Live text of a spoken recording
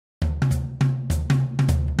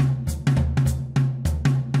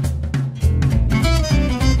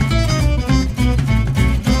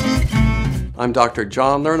I'm Dr.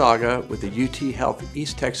 John Lernaga with the UT Health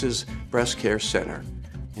East Texas Breast Care Center,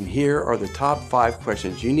 and here are the top 5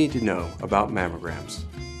 questions you need to know about mammograms.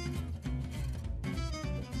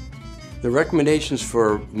 The recommendations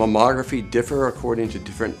for mammography differ according to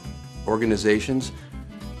different organizations.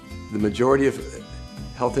 The majority of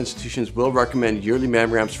health institutions will recommend yearly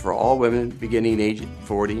mammograms for all women beginning age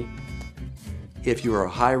 40. If you are a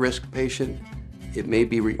high-risk patient, it may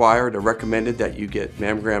be required or recommended that you get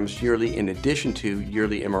mammograms yearly in addition to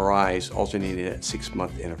yearly MRIs alternating at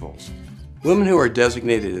 6-month intervals. Women who are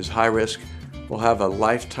designated as high risk will have a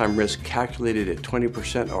lifetime risk calculated at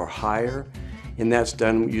 20% or higher, and that's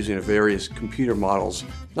done using various computer models.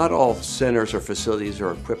 Not all centers or facilities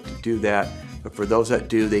are equipped to do that, but for those that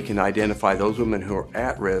do, they can identify those women who are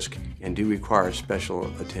at risk and do require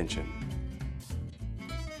special attention.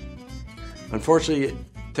 Unfortunately,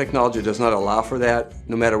 technology does not allow for that.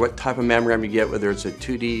 No matter what type of mammogram you get, whether it's a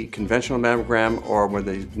 2D conventional mammogram or one of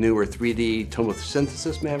the newer 3D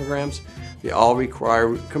tomosynthesis mammograms, they all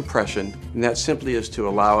require compression, and that simply is to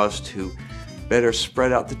allow us to better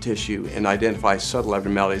spread out the tissue and identify subtle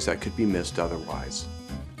abnormalities that could be missed otherwise.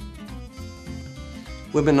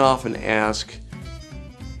 Women often ask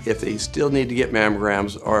if they still need to get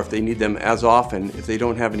mammograms or if they need them as often if they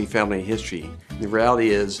don't have any family history. The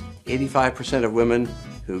reality is 85% of women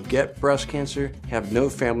who get breast cancer have no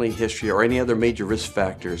family history or any other major risk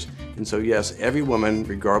factors. And so yes, every woman,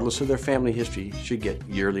 regardless of their family history, should get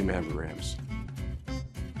yearly mammograms.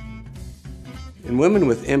 In women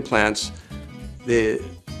with implants, the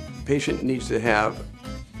patient needs to have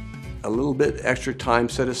a little bit extra time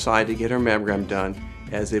set aside to get her mammogram done,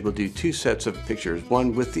 as they will do 2 sets of pictures,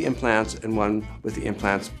 one with the implants and one with the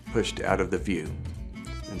implants pushed out of the view.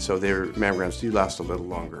 And so their mammograms do last a little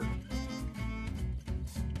longer.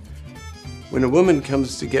 When a woman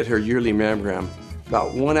comes to get her yearly mammogram,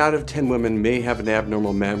 about 1 out of 10 women may have an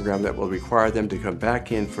abnormal mammogram that will require them to come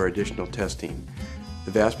back in for additional testing.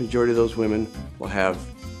 The vast majority of those women will have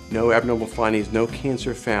no abnormal findings, no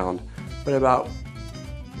cancer found, but about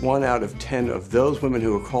 1 out of 10 of those women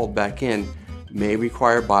who are called back in may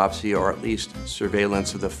require biopsy or at least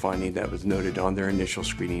surveillance of the finding that was noted on their initial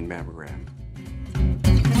screening mammogram.